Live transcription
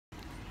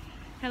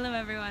Hello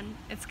everyone,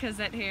 it's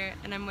Cosette here,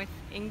 and I'm with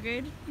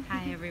Ingrid.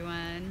 Hi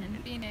everyone.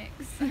 And Phoenix.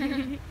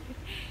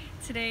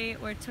 Today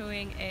we're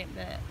doing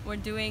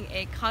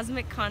a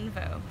cosmic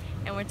convo,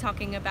 and we're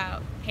talking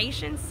about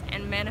patience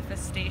and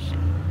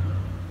manifestation.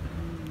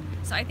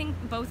 So I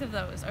think both of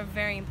those are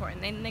very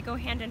important. They go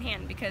hand in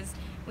hand because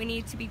we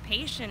need to be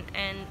patient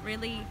and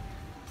really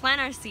plant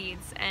our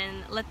seeds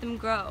and let them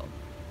grow.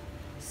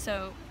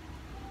 So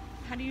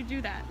how do you do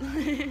that?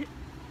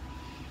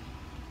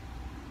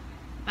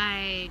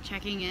 By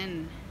checking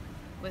in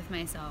with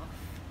myself.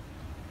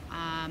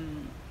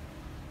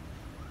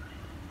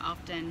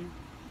 Often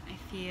I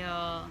feel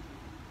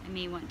I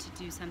may want to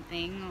do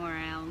something, or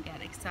I'll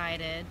get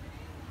excited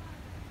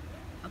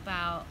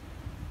about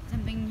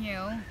something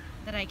new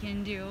that I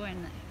can do,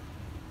 and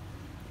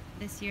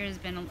this year has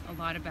been a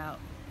lot about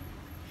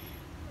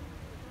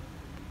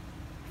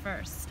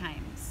first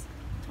times.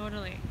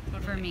 Totally.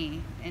 For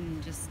me,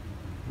 and just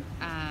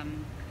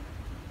and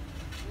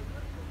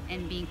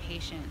being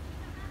patient.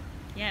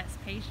 Yes,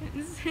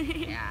 patience.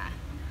 Yeah.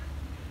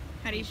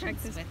 How do you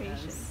Patience practice with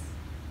patience?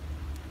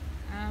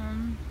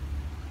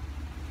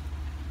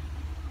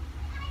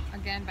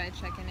 Again, by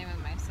checking in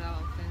with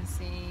myself and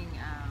seeing,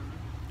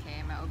 okay,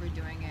 am I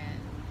overdoing it?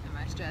 Am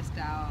I stressed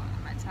out?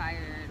 Am I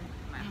tired?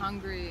 Am I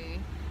hungry?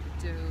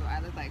 Do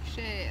I look like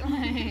shit?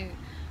 Like,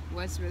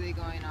 what's really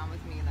going on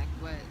with me? Like,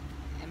 what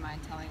am I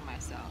telling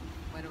myself?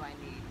 What do I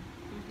need?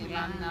 If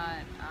I'm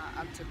not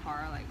up to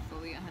par, like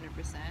fully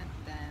 100%,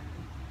 then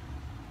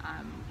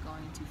I'm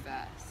going too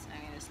fast. I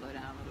need to slow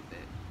down a little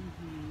bit.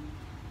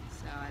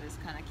 So I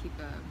just kind of keep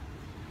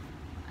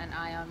an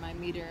eye on my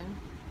meter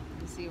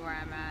to see where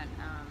I'm at,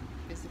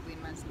 physically,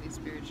 mentally,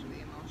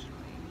 spiritually,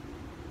 emotionally,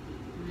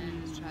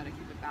 and just try to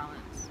keep a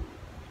balance.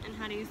 And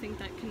how do you think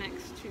that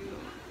connects to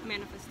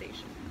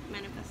manifestation?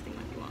 Manifesting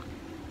what you want?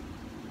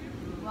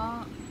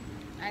 Well,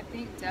 I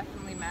think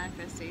definitely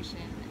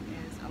manifestation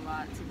is a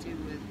lot to do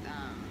with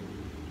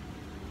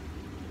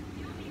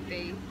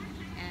faith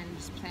and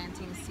just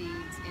planting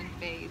seeds in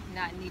faith,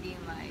 not needing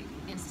like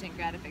instant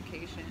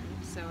gratification.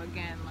 So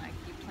again, like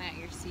you plant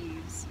your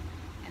seeds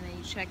and then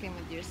you check in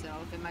with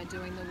yourself. Am I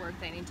doing the work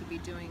that I need to be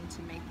doing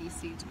to make these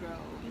seeds grow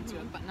into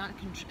it? But not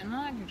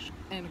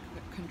in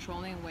a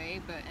controlling way,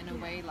 but in a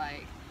way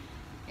like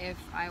if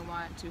I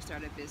want to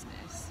start a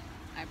business,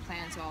 I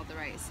plant all the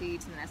right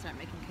seeds and I start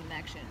making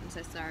connections.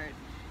 I start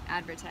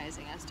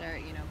advertising. I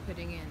start,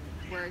 putting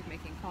in work,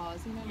 making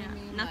calls. You know what I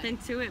mean? Nothing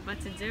to it but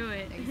to do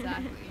it.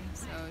 Exactly.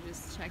 So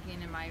just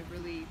checking, am I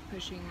really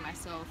pushing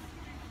myself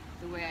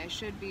the way I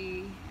should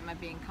be? Am I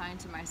being kind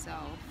to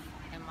myself?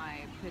 Am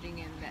I putting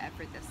in the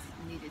effort that's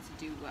needed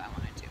to do what I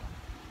want to do?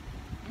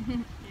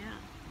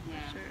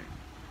 Yeah. For sure.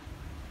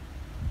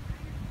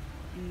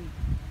 And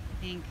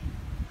I think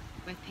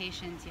with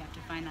patience you have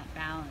to find that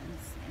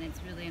balance, and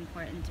it's really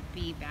important to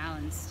be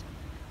balanced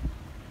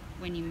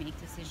when you make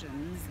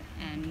decisions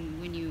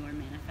and when you are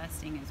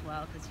manifesting as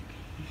well, because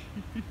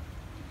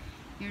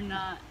you're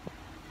not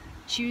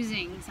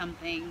choosing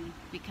something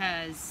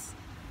because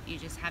you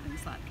just haven't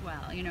slept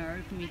well,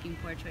 or making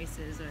poor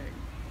choices, or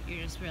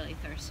you're just really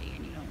thirsty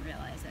and you don't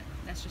realize it.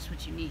 That's just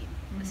what you need.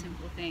 A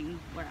simple thing,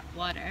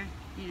 water,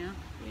 Yeah,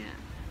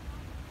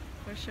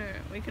 for sure.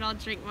 We could all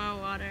drink more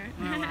water.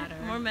 More water.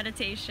 More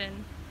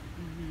meditation.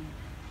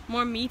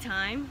 More me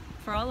time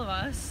for all of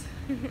us.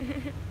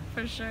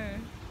 For sure.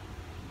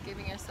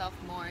 Giving yourself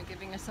more,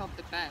 giving yourself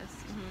the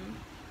best.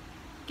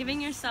 Giving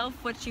yourself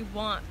what you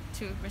want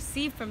to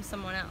receive from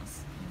someone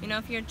else.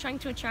 If you're trying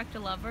to attract a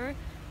lover,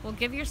 well,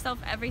 give yourself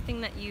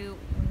everything that you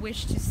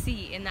wish to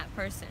see in that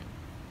person.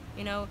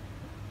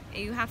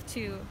 You have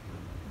to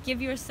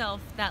give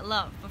yourself that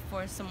love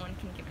before someone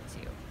can give it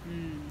to you.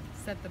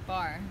 Set the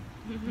bar.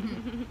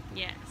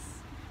 Yes.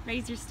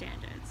 Raise your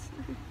standards.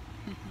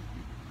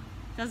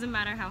 Doesn't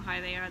matter how high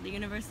they are. The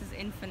universe is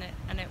infinite,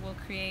 and it will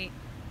create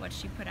what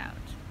she put out.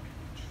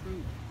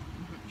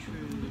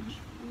 True.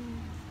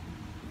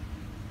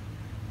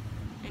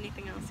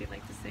 Anything else you'd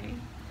like to say?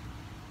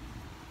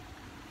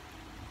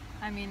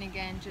 I mean,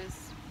 again,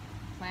 just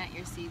plant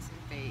your seeds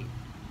in faith.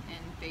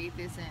 And faith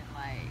isn't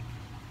like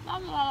la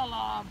la la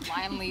la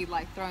blindly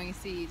like throwing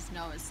seeds.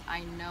 No, it's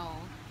I know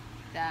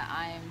that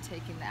I am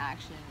taking the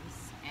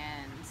actions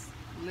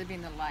and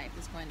living the life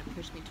that's going to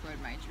push me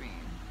toward my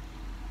dream.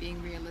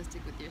 Being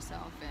realistic with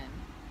yourself and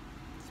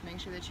just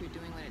make sure that you're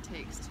doing what it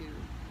takes to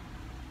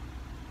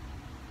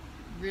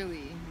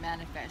really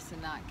manifest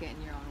and not get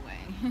in your own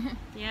way.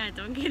 Yeah,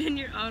 don't get in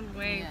your own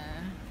way.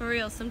 Yeah. For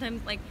real,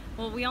 sometimes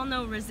we all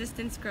know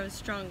resistance grows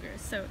stronger.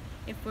 So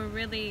if we're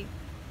really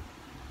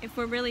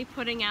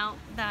putting out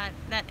that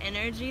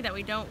energy that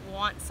we don't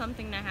want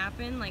something to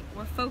happen,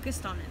 we're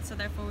focused on it, so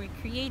therefore we're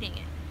creating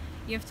it.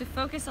 You have to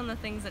focus on the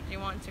things that you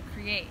want to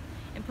create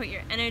and put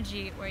your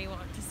energy where you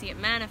want to see it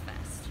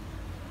manifest.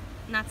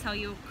 And that's how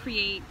you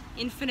create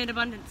infinite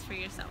abundance for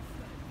yourself.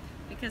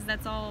 Because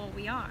that's all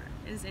we are,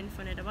 is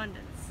infinite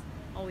abundance.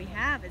 All we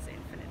have is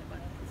infinite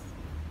abundance.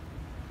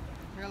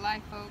 Real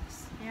life,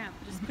 folks. Yeah,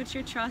 just put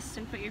your trust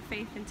and put your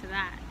faith into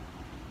that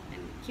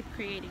and keep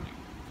creating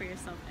it for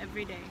yourself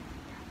every day.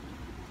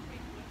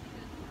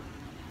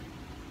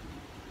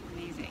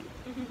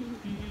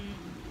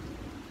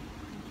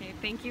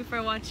 thank you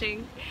for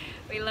watching.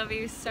 We love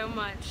you so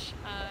much.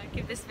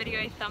 Give this video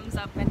a thumbs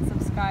up and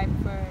subscribe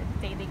for